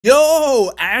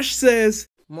Yo, Ash says,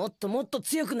 and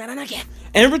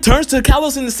returns to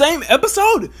Kalos in the same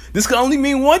episode. This can only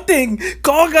mean one thing.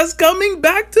 Koga's coming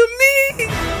back to me.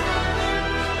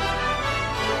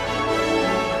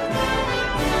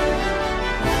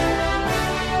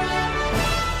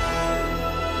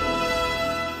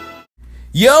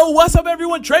 Yo, what's up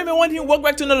everyone? Trayman1 here. Welcome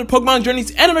back to another Pokemon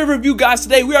Journeys Anime review, guys.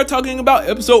 Today we are talking about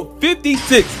episode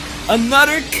 56.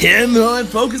 Another canon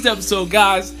focused episode,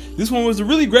 guys. This one was a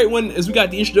really great one as we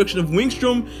got the introduction of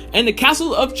Wikstrom and the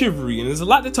Castle of Chivalry, and there's a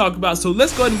lot to talk about, so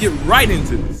let's go ahead and get right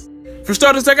into this. For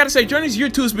starters, I gotta say, Journeys Year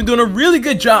 2 has been doing a really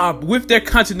good job with their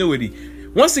continuity.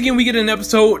 Once again, we get an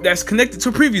episode that's connected to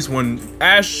a previous one.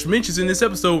 Ash mentions in this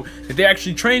episode that they're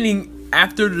actually training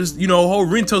after this, whole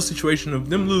Rinto situation of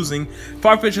them losing.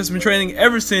 Farfetch'd has been training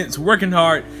ever since, working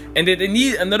hard, and that they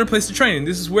need another place to train. And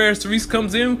this is where Cerise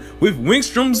comes in with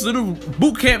Wikstrom's little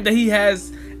boot camp that he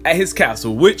has at his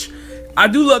castle, which I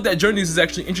do love that Journeys is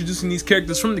actually introducing these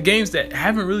characters from the games that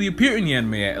haven't really appeared in the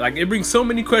anime yet. Like, it brings so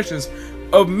many questions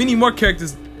of many more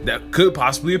characters that could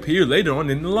possibly appear later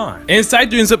on in the line. And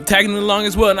Scyther ends up tagging along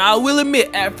as well, and I will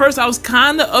admit, at first I was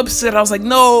kind of upset. I was like,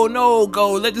 no,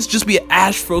 go, let this just be an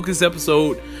Ash focused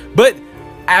episode. But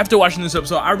after watching this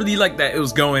episode, I really like that it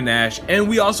was going Ash, and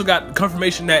we also got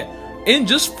confirmation that in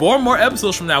just 4 more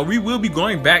episodes from now, we will be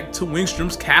going back to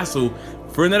Wikstrom's castle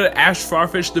for another Ash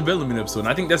Farfetch'd development episode. And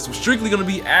I think that's strictly going to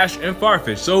be Ash and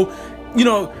Farfetch'd. So,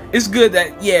 it's good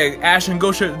that, yeah, Ash and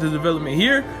Goh share the development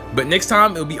here, but next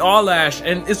time it'll be all Ash,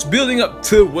 and it's building up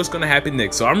to what's going to happen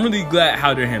next. So I'm really glad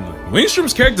how they're handling it.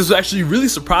 Wikstrom's character is actually really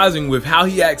surprising with how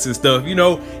he acts and stuff.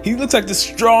 He looks like this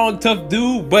strong, tough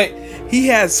dude, but he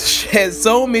has shed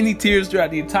so many tears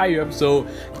throughout the entire episode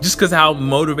just because how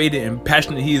motivated and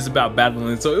passionate he is about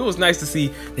battling. So it was nice to see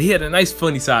that he had a nice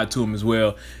funny side to him as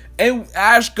well. And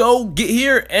Ash Goh get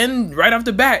here, and right off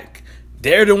the bat,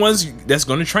 they're the ones that's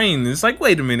going to train. And it's like,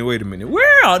 wait a minute,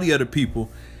 where are all the other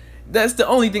people? That's the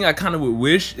only thing I kind of would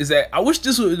wish, is that I wish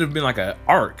this would have been like an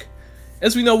arc.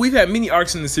 As we know, we've had many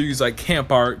arcs in the series, like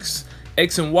camp arcs,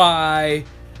 X and Y.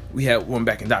 We had one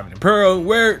back in Diamond and Pearl,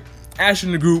 where Ash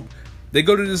and the group, they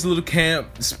go to this little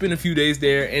camp, spend a few days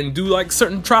there, and do like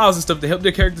certain trials and stuff to help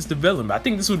their characters develop. I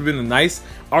think this would have been a nice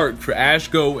arc for Ash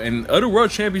Goh and other World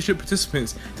Championship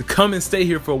participants to come and stay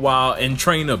here for a while and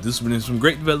train up. This would have been some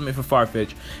great development for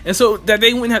Farfetch'd. And so that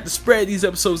they wouldn't have to spread these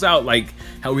episodes out like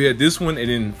how we had this one, and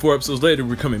then 4 episodes later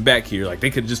we're coming back here. Like, they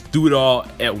could just do it all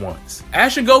at once.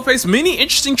 Ash and Goh face many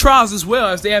interesting trials as well,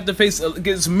 as they have to face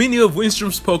against many of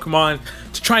Wikstrom's Pokemon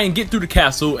to try and get through the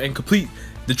castle and complete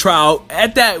the trial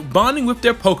at that bonding with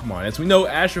their Pokemon. As we know,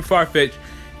 Ash and Farfetch'd,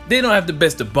 they don't have the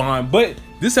best of bond, but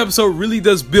this episode really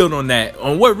does build on that,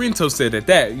 on what Rinto said,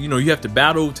 that you have to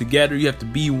battle together, you have to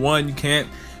be one. You can't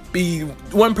be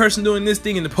one person doing this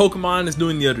thing and the Pokemon is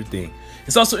doing the other thing.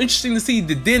 It's also interesting to see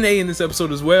the Dene in this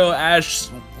episode as well.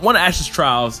 One of Ash's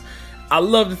trials, I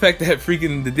love the fact that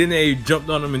freaking the Dene jumped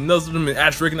on him and nuzzled him, and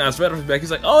Ash recognized right off his back.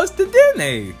 He's like, oh, it's the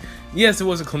Dene. Yes, it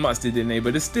wasn't Clemence the Dene,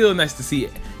 but it's still nice to see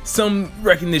some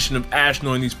recognition of Ash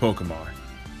knowing these Pokemon.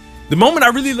 The moment I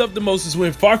really loved the most is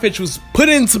when Farfetch'd was put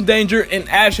in some danger and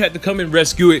Ash had to come and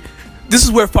rescue it. This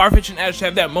is where Farfetch'd and Ash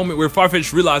have that moment where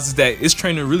Farfetch'd realizes that his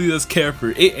trainer really does care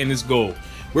for it and his goal.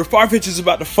 Where Farfetch'd is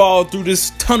about to fall through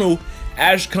this tunnel,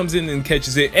 Ash comes in and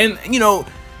catches it. And,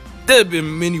 there have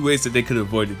been many ways that they could have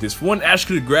avoided this. For one, Ash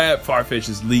could have grabbed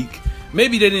Farfetch'd's leak.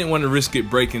 Maybe they didn't want to risk it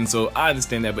breaking, so I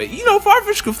understand that. But,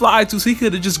 Farfetch'd could fly too, so he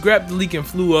could have just grabbed the leak and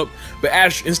flew up. But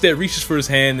Ash instead reaches for his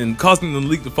hand and causing the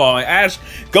leak to fall. And Ash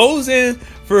goes in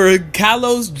for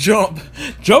Kalos'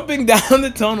 jumping down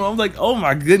the tunnel. I'm like, oh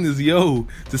my goodness,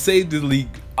 to save the leak.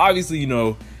 Obviously,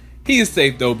 he is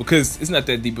safe though, because it's not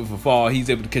that deep of a fall. He's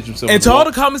able to catch himself. And to all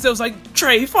the comments that was like,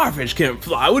 Trey, Farfetch'd can't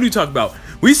fly. What are you talking about?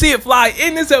 We see it fly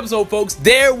in this episode, folks.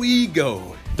 There we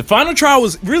go. The final trial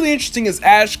was really interesting as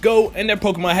Ash, Goh, and their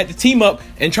Pokemon had to team up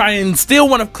and try and steal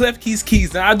one of Klefki's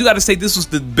keys. Now, I do gotta say, this was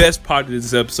the best part of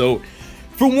this episode.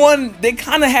 For one, they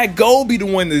kind of had Goh be the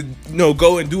one to,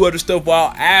 go and do other stuff,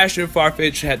 while Ash and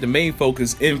Farfetch'd had the main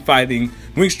focus in fighting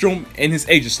Wikstrom and his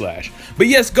Aegislash. But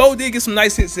yes, Goh did get some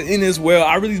nice hits in as well.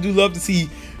 I really do love to see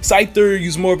Scyther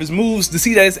use more of his moves, to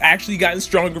see that it's actually gotten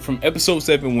stronger from episode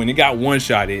 7 when it got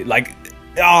one-shotted. Like,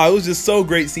 it was just so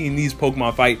great seeing these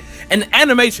Pokemon fight. And the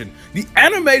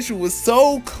animation was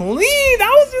so clean.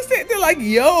 I was just sitting there like,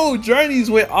 yo,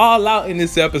 Journeys went all out in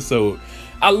this episode.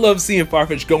 I love seeing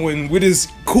Farfetch'd going with his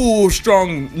cool,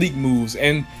 strong leak moves.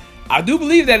 And I do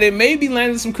believe that it may be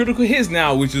landing some critical hits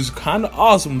now, which is kind of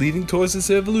awesome, leading towards this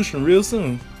evolution real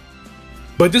soon.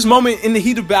 But this moment in the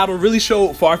heat of battle really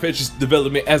showed Farfetch'd's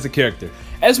development as a character.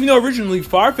 As we know, originally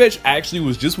Farfetch'd actually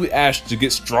was just with Ash to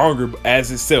get stronger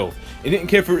as itself. It didn't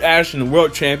care for Ash in the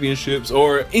World Championships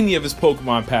or any of his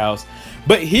Pokemon pals.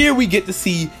 But here we get to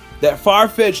see that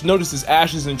Farfetch'd notices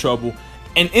Ash is in trouble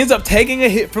and ends up taking a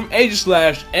hit from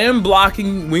Aegislash and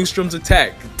blocking Wikstrom's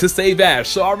attack to save Ash.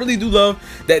 So I really do love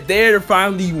that they're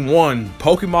finally one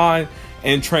Pokemon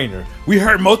and trainer. We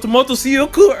heard Motomoto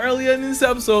Suyoku earlier in this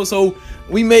episode, so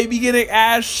we may be getting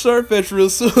Ash Surfetch'd real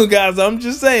soon, guys. I'm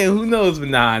just saying, who knows? But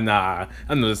nah,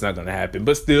 I know that's not gonna happen.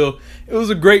 But still, it was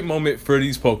a great moment for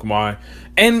these Pokemon.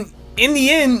 And in the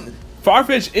end,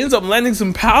 Farfetch'd ends up landing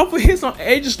some powerful hits on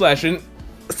Aegislash, and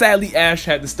sadly Ash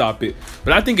had to stop it.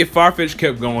 But I think if Farfetch'd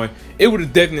kept going, it would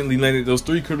have definitely landed those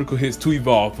 3 critical hits to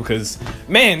evolve, because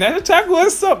man, that attack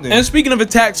was something. And speaking of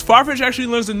attacks, Farfetch'd actually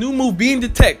learns a new move, being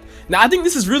Detect. Now I think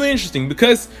this is really interesting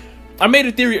because I made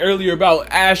a theory earlier about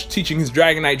Ash teaching his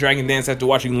Dragonite Dragon Dance after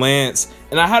watching Lance,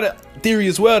 and I had a theory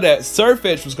as well that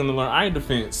Surfetch'd was going to learn Iron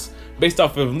Defense based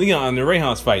off of Leon and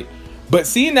Rayhan's fight. But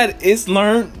seeing that it's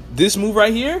learned this move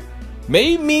right here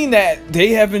may mean that they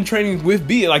have been training with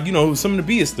Bia, like, you know, some of the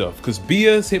Bia stuff, because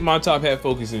Bia's Hitmontop had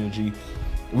Focus Energy.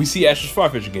 We see Ash's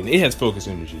Farfetch'd again, it has Focus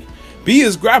Energy.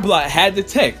 Bia's Grapplot had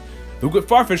Detect. Look what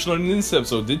Farfetch'd learned in this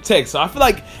episode, Detect. So I feel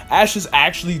like Ash is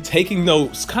actually taking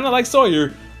notes, kind of like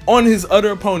Sawyer, on his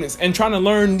other opponents and trying to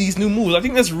learn these new moves. I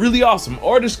think that's really awesome.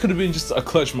 Or this could have been just a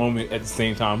clutch moment at the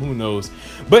same time, who knows.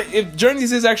 But if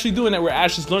Journeys is actually doing that, where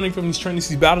Ash is learning from these trainers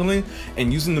he's battling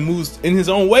and using the moves in his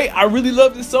own way, I really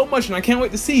love this so much, and I can't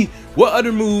wait to see what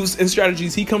other moves and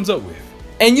strategies he comes up with.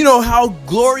 And you know how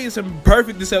glorious and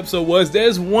perfect this episode was.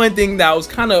 There's one thing that I was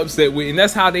kind of upset with, and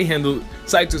that's how they handled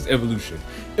Scyther's evolution.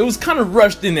 It was kind of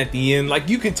rushed in at the end. Like,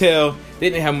 you could tell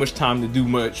they didn't have much time to do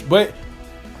much, but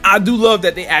I do love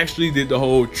that they actually did the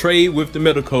whole trade with the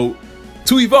Metal Coat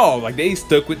to evolve. Like, they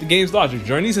stuck with the game's logic.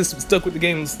 Journeys has stuck with the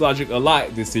game's logic a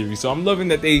lot this series, so I'm loving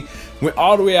that they went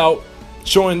all the way out,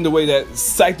 showing the way that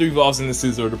Scyther evolves in the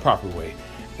Scizor the proper way.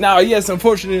 Now, yes,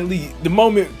 unfortunately, the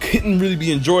moment couldn't really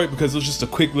be enjoyed because it was just a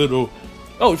quick little,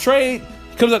 oh, trade,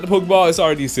 comes out the Pokeball, it's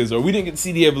already a Scizor. We didn't get to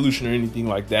see the evolution or anything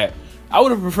like that. I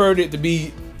would have preferred it to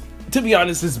be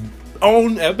honest, his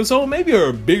own episode, maybe, or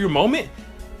a bigger moment.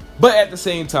 But at the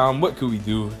same time, what could we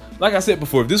do? Like I said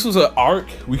before, if this was an arc,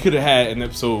 we could have had an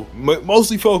episode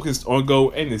mostly focused on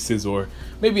Goh and his Scizor.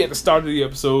 Maybe at the start of the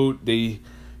episode, they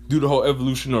do the whole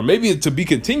evolution, or maybe to be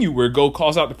continued where Goh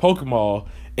calls out the Pokemon,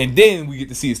 and then we get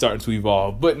to see it starting to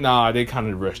evolve. But nah, they kind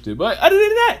of rushed it. But other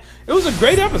than that, it was a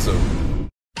great episode.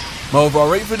 My overall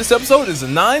rating for this episode is a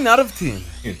 9 out of 10.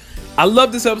 I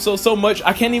love this episode so much,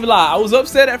 I can't even lie. I was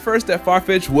upset at first that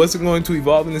Farfetch'd wasn't going to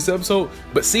evolve in this episode,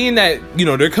 but seeing that, you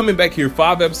know, they're coming back here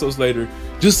 5 episodes later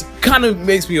just kind of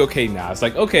makes me okay now. It's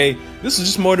like, okay, this is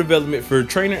just more development for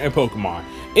Trainer and Pokemon.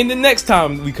 And the next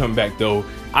time we come back, though,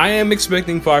 I am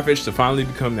expecting Farfetch'd to finally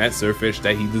become that Surfetch'd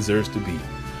that he deserves to be.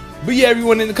 But yeah,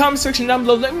 everyone, in the comment section down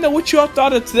below, let me know what y'all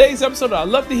thought of today's episode. I'd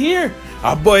love to hear.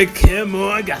 Our boy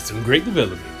Kimon got some great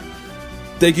development.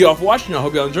 Thank you all for watching. I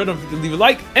hope y'all enjoyed. Don't forget to leave a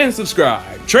like and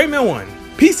subscribe.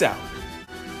 Trayman1, peace out.